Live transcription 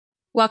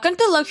Welcome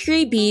to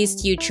Luxury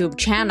Bee's YouTube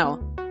channel,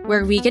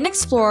 where we can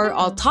explore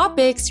all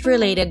topics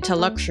related to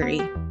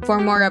luxury. For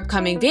more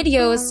upcoming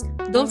videos,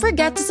 don't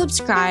forget to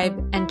subscribe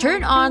and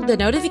turn on the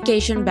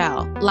notification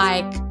bell.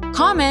 Like,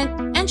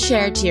 comment, and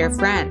share to your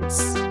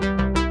friends.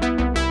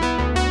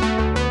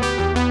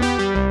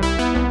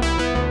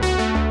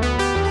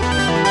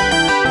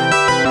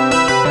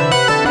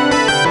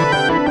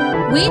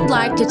 We'd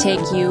like to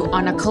take you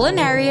on a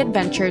culinary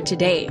adventure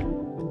today.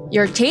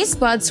 Your taste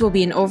buds will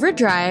be in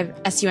overdrive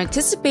as you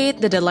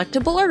anticipate the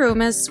delectable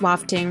aromas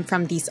wafting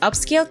from these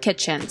upscale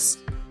kitchens,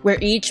 where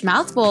each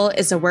mouthful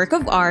is a work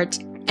of art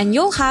and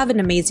you'll have an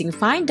amazing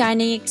fine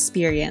dining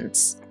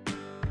experience.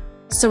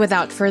 So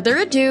without further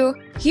ado,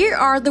 here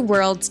are the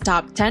world's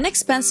top 10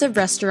 expensive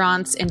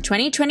restaurants in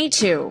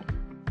 2022.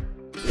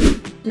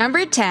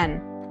 Number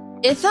 10.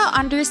 Ithaa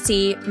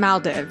Undersea,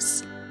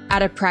 Maldives,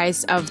 at a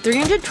price of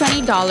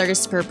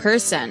 $320 per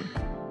person.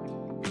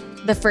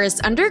 The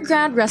first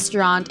underground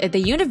restaurant in the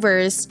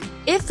universe,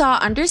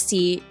 Ithaa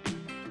Undersea,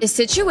 is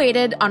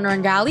situated on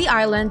Rangali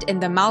Island in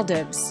the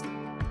Maldives.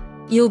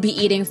 You'll be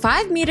eating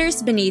 5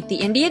 meters beneath the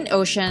Indian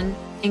Ocean,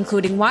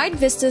 including wide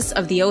vistas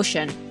of the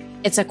ocean,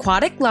 its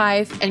aquatic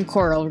life, and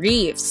coral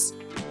reefs.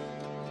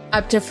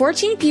 Up to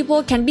 14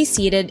 people can be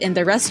seated in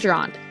the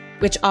restaurant,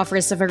 which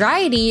offers a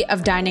variety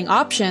of dining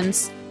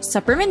options,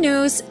 supper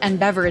menus, and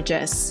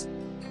beverages.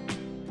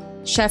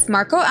 Chef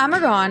Marco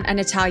Amaron, an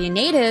Italian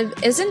native,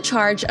 is in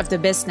charge of the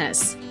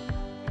business.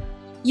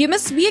 You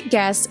must be a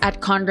guest at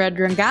Conrad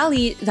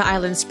Rangali, the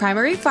island's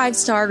primary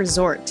 5-star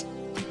resort.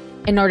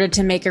 In order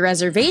to make a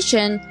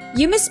reservation,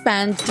 you must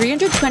spend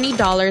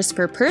 $320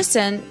 per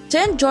person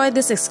to enjoy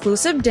this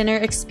exclusive dinner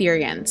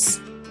experience.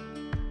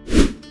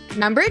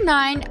 Number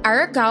 9.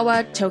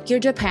 Aragawa, Tokyo,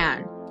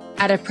 Japan,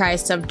 at a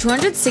price of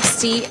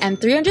 $260 and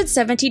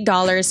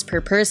 $370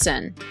 per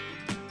person.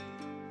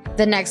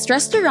 The next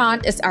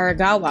restaurant is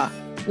Aragawa,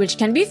 which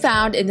can be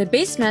found in the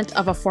basement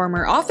of a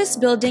former office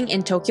building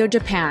in Tokyo,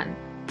 Japan.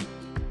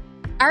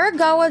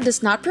 Aragawa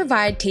does not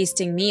provide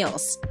tasting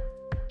meals,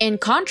 in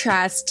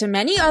contrast to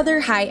many other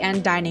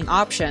high-end dining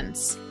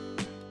options.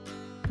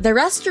 The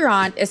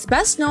restaurant is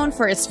best known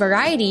for its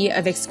variety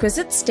of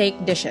exquisite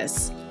steak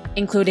dishes,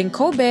 including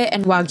Kobe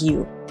and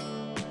Wagyu.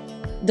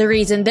 The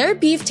reason their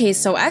beef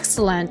tastes so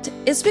excellent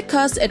is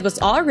because it was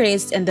all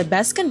raised in the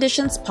best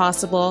conditions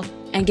possible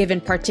and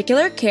given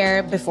particular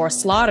care before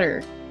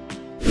slaughter.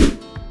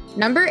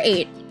 Number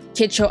 8.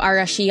 Kitcho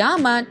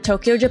Arashiyama,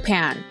 Tokyo,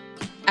 Japan,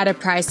 at a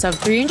price of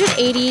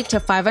 $380 to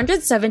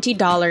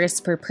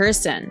 $570 per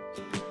person.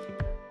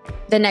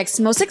 The next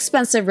most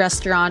expensive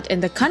restaurant in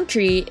the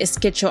country is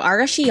Kitcho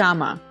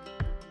Arashiyama.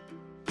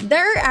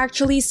 There are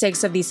actually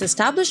 6 of these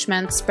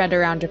establishments spread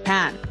around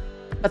Japan,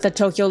 but the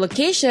Tokyo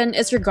location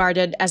is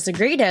regarded as the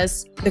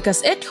greatest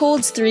because it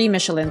holds 3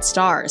 Michelin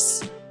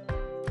stars.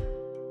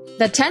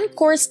 The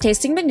 10-course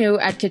tasting menu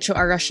at Kitcho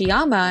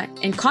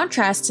Arashiyama, in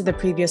contrast to the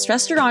previous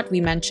restaurant we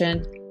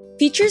mentioned,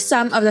 features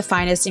some of the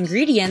finest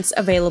ingredients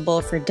available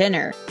for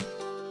dinner.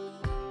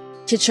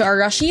 Kitcho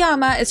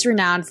Arashiyama is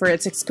renowned for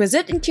its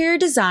exquisite interior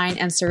design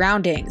and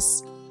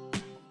surroundings.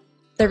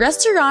 The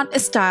restaurant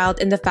is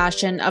styled in the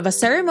fashion of a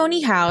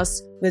ceremony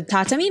house with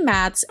tatami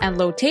mats and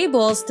low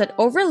tables that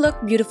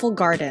overlook beautiful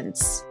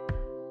gardens.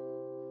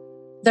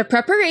 The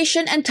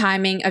preparation and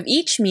timing of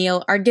each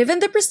meal are given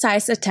the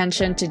precise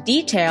attention to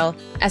detail,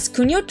 as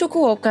Kunyo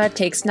Tokuoka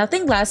takes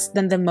nothing less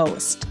than the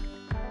most.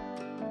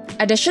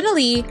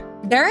 Additionally,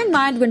 bear in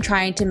mind when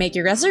trying to make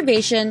your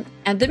reservation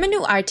and the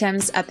menu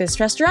items at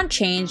this restaurant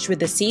change with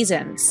the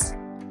seasons.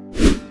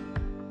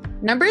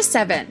 Number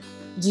 7.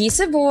 Guy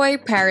Savoy,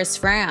 Paris,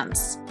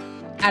 France,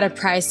 at a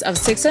price of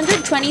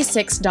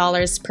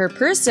 $626 per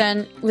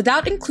person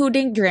without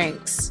including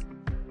drinks.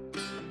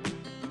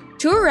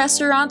 2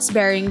 restaurants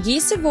bearing Guy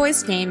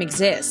Savoy's name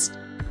exist,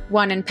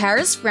 one in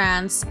Paris,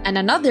 France, and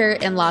another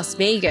in Las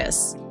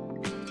Vegas.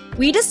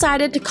 We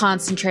decided to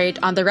concentrate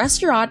on the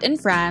restaurant in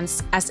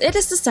France as it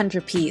is the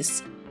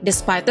centerpiece,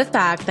 despite the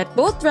fact that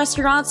both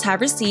restaurants have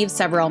received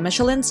several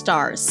Michelin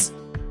stars.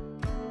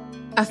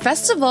 A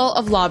festival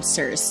of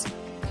lobsters,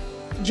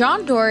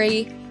 John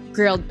Dory,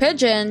 grilled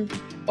pigeon,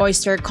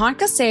 oyster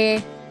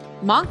concasse,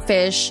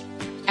 monkfish,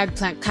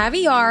 eggplant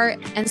caviar,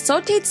 and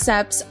sautéed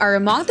ceps are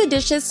among the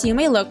dishes you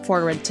may look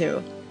forward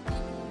to.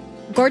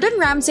 Gordon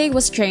Ramsay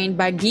was trained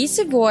by Guy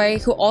Savoy,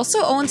 who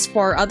also owns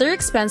 4 other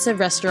expensive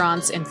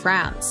restaurants in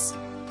France.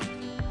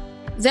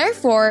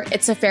 Therefore,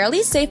 it's a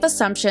fairly safe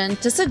assumption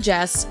to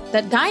suggest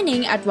that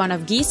dining at one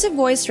of Guy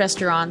Savoy's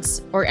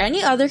restaurants, or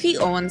any other he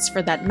owns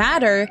for that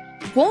matter,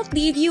 won't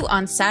leave you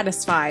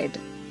unsatisfied.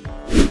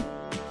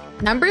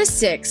 Number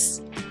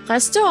 6.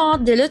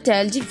 Restaurant de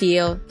L'Hôtel De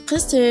Ville,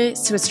 Bristol,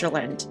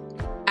 Switzerland,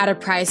 at a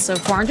price of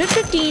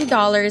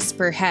 $415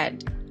 per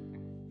head.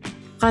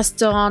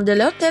 Restaurant de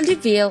l'Hôtel De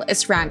Ville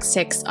is ranked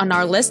 6th on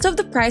our list of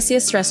the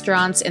priciest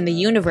restaurants in the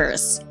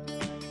universe.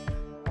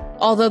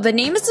 Although the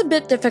name is a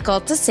bit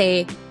difficult to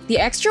say, the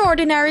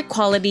extraordinary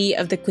quality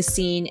of the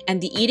cuisine and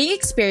the eating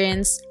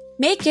experience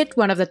make it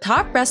one of the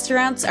top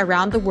restaurants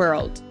around the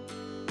world.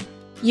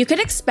 You can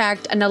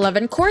expect an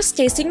 11-course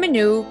tasting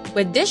menu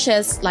with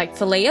dishes like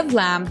filet of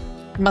lamb,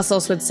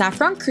 mussels with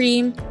saffron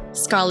cream,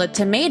 scarlet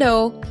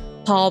tomato,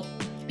 pulp,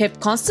 pipped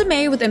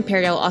consommé with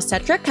imperial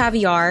Ostetra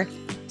caviar,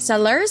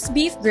 Salers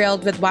beef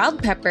grilled with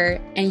wild pepper,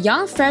 and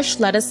young fresh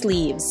lettuce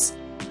leaves.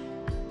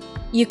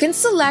 You can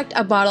select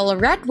a bottle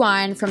of red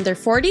wine from their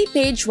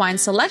 40-page wine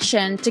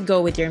selection to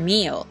go with your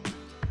meal.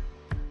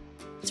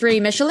 3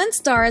 Michelin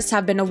stars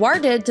have been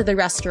awarded to the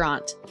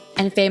restaurant,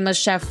 and famous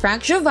chef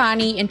Frank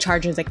Giovanni in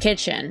charge of the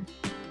kitchen.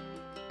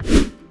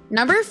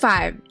 Number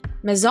 5.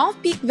 Maison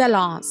Pic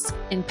Valence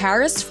in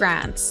Paris,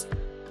 France.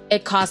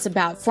 It costs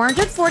about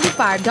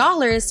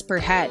 $445 per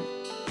head.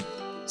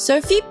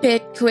 Sophie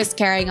Pic, who is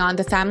carrying on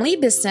the family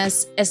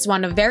business, is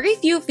one of very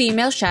few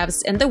female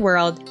chefs in the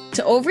world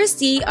to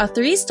oversee a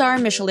 3-star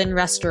Michelin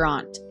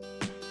restaurant.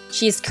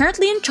 She is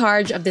currently in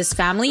charge of this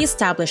family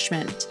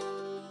establishment.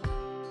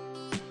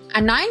 A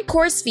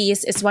 9-course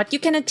feast is what you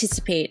can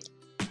anticipate,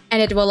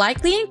 and it will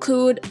likely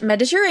include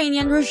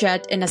Mediterranean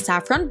rougette in a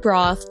saffron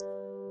broth,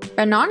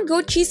 Banon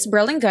goat cheese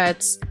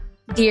bourlingues,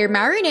 deer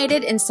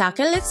marinated in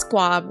sakelet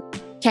squab,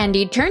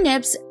 candied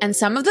turnips, and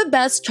some of the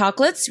best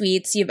chocolate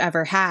sweets you've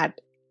ever had.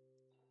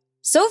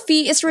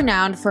 Sophie is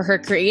renowned for her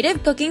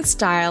creative cooking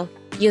style,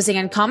 using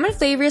uncommon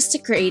flavors to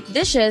create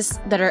dishes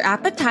that are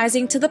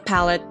appetizing to the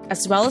palate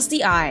as well as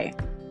the eye.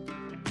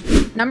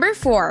 Number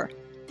 4.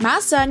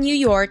 Masa, New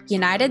York,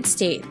 United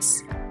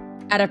States.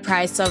 At a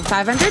price of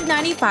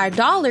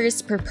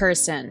 $595 per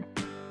person.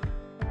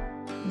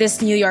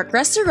 This New York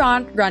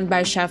restaurant, run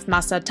by Chef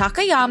Masa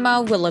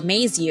Takayama, will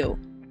amaze you.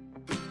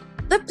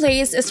 The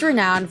place is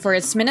renowned for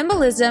its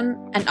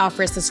minimalism and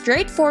offers a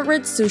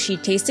straightforward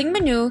sushi tasting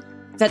menu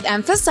that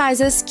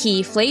emphasizes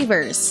key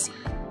flavors.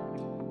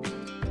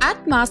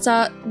 At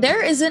Masa,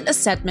 there isn't a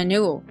set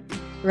menu.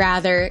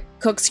 Rather,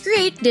 cooks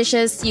create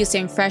dishes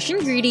using fresh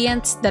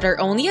ingredients that are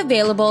only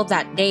available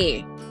that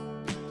day.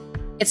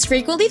 It's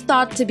frequently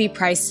thought to be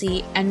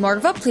pricey and more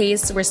of a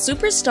place where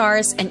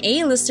superstars and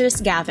A-listers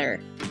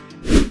gather.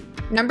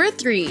 Number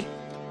 3.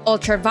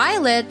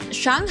 Ultraviolet,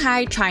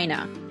 Shanghai,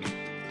 China.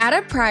 At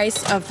a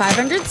price of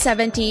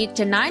 $570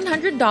 to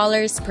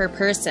 $900 per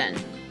person.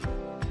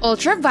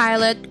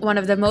 Ultraviolet, one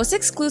of the most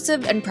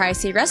exclusive and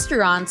pricey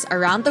restaurants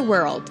around the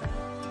world.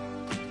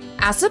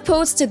 As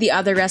opposed to the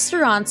other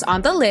restaurants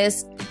on the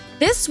list,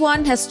 this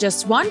one has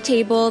just one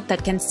table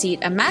that can seat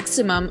a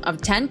maximum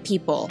of 10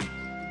 people.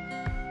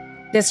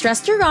 This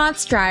restaurant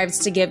strives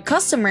to give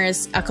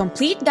customers a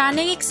complete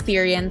dining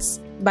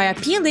experience by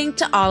appealing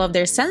to all of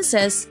their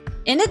senses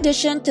in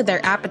addition to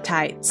their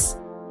appetites.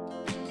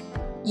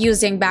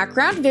 Using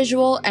background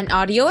visual and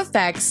audio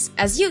effects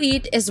as you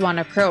eat is one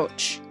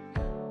approach.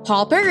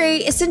 Paul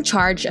Perret is in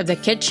charge of the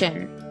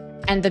kitchen,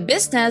 and the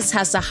business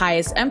has the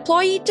highest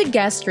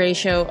employee-to-guest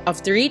ratio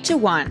of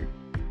 3:1.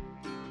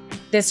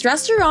 This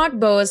restaurant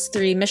boasts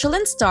 3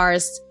 Michelin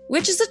stars,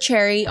 which is a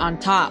cherry on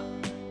top.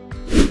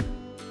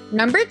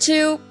 Number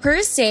 2,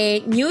 Per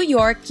Se, New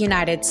York,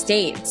 United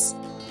States,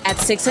 at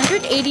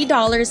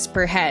 $680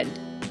 per head.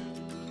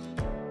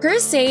 Per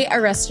Se, a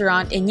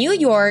restaurant in New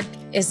York,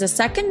 is the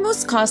second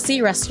most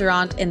costly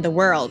restaurant in the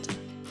world.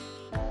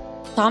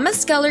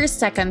 Thomas Keller's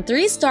second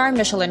 3-star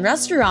Michelin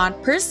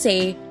restaurant, Per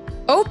Se,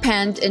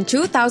 opened in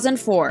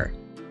 2004.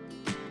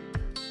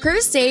 Per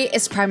Se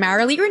is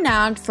primarily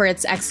renowned for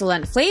its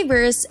excellent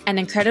flavors and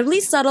incredibly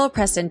subtle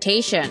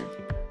presentation.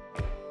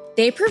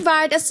 They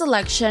provide a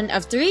selection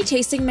of 3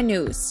 tasting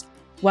menus,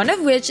 one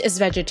of which is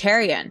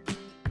vegetarian.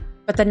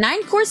 But the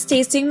 9-course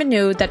tasting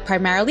menu that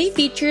primarily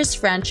features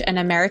French and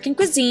American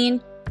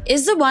cuisine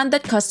is the one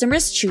that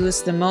customers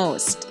choose the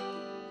most.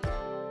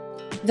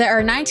 There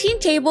are 19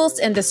 tables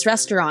in this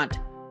restaurant,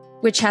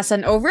 which has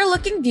an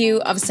overlooking view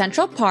of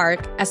Central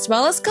Park as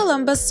well as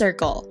Columbus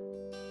Circle.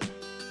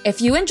 If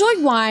you enjoy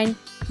wine,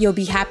 you'll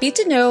be happy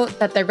to know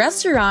that the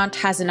restaurant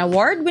has an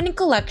award-winning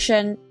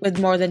collection with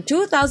more than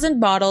 2,000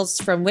 bottles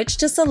from which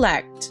to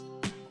select.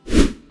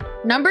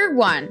 Number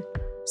 1.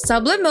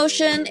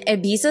 Sublimation,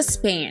 Ibiza,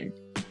 Spain,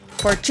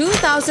 for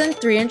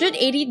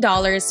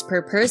 $2,380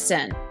 per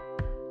person.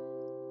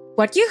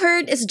 What you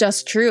heard is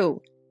just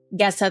true.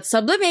 Guests at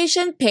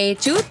Sublimation pay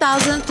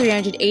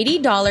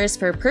 $2,380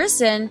 per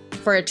person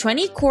for a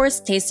 20-course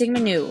tasting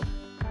menu.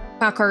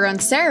 Paco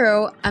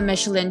Roncero, a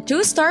Michelin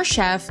 2-star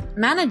chef,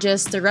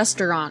 manages the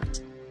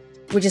restaurant,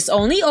 which is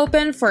only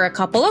open for a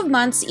couple of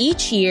months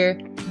each year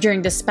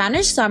during the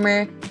Spanish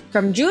summer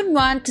from June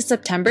 1 to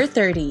September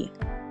 30.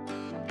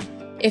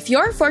 If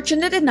you're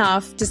fortunate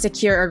enough to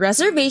secure a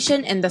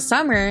reservation in the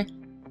summer,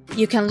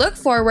 you can look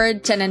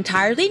forward to an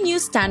entirely new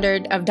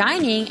standard of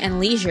dining and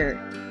leisure.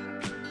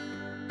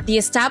 The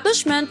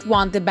establishment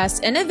won the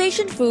Best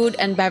Innovation Food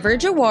and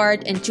Beverage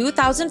Award in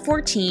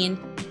 2014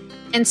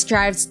 and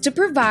strives to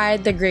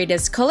provide the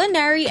greatest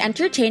culinary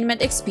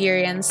entertainment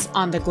experience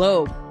on the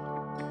globe.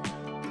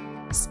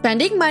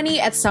 Spending money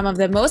at some of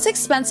the most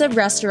expensive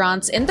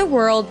restaurants in the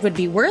world would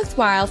be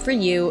worthwhile for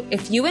you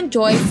if you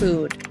enjoy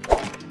food.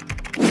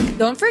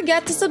 Don't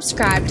forget to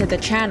subscribe to the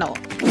channel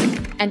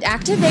and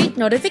activate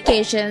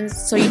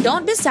notifications so you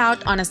don't miss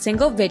out on a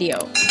single video.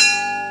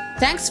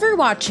 Thanks for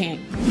watching.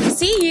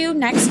 See you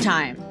next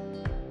time.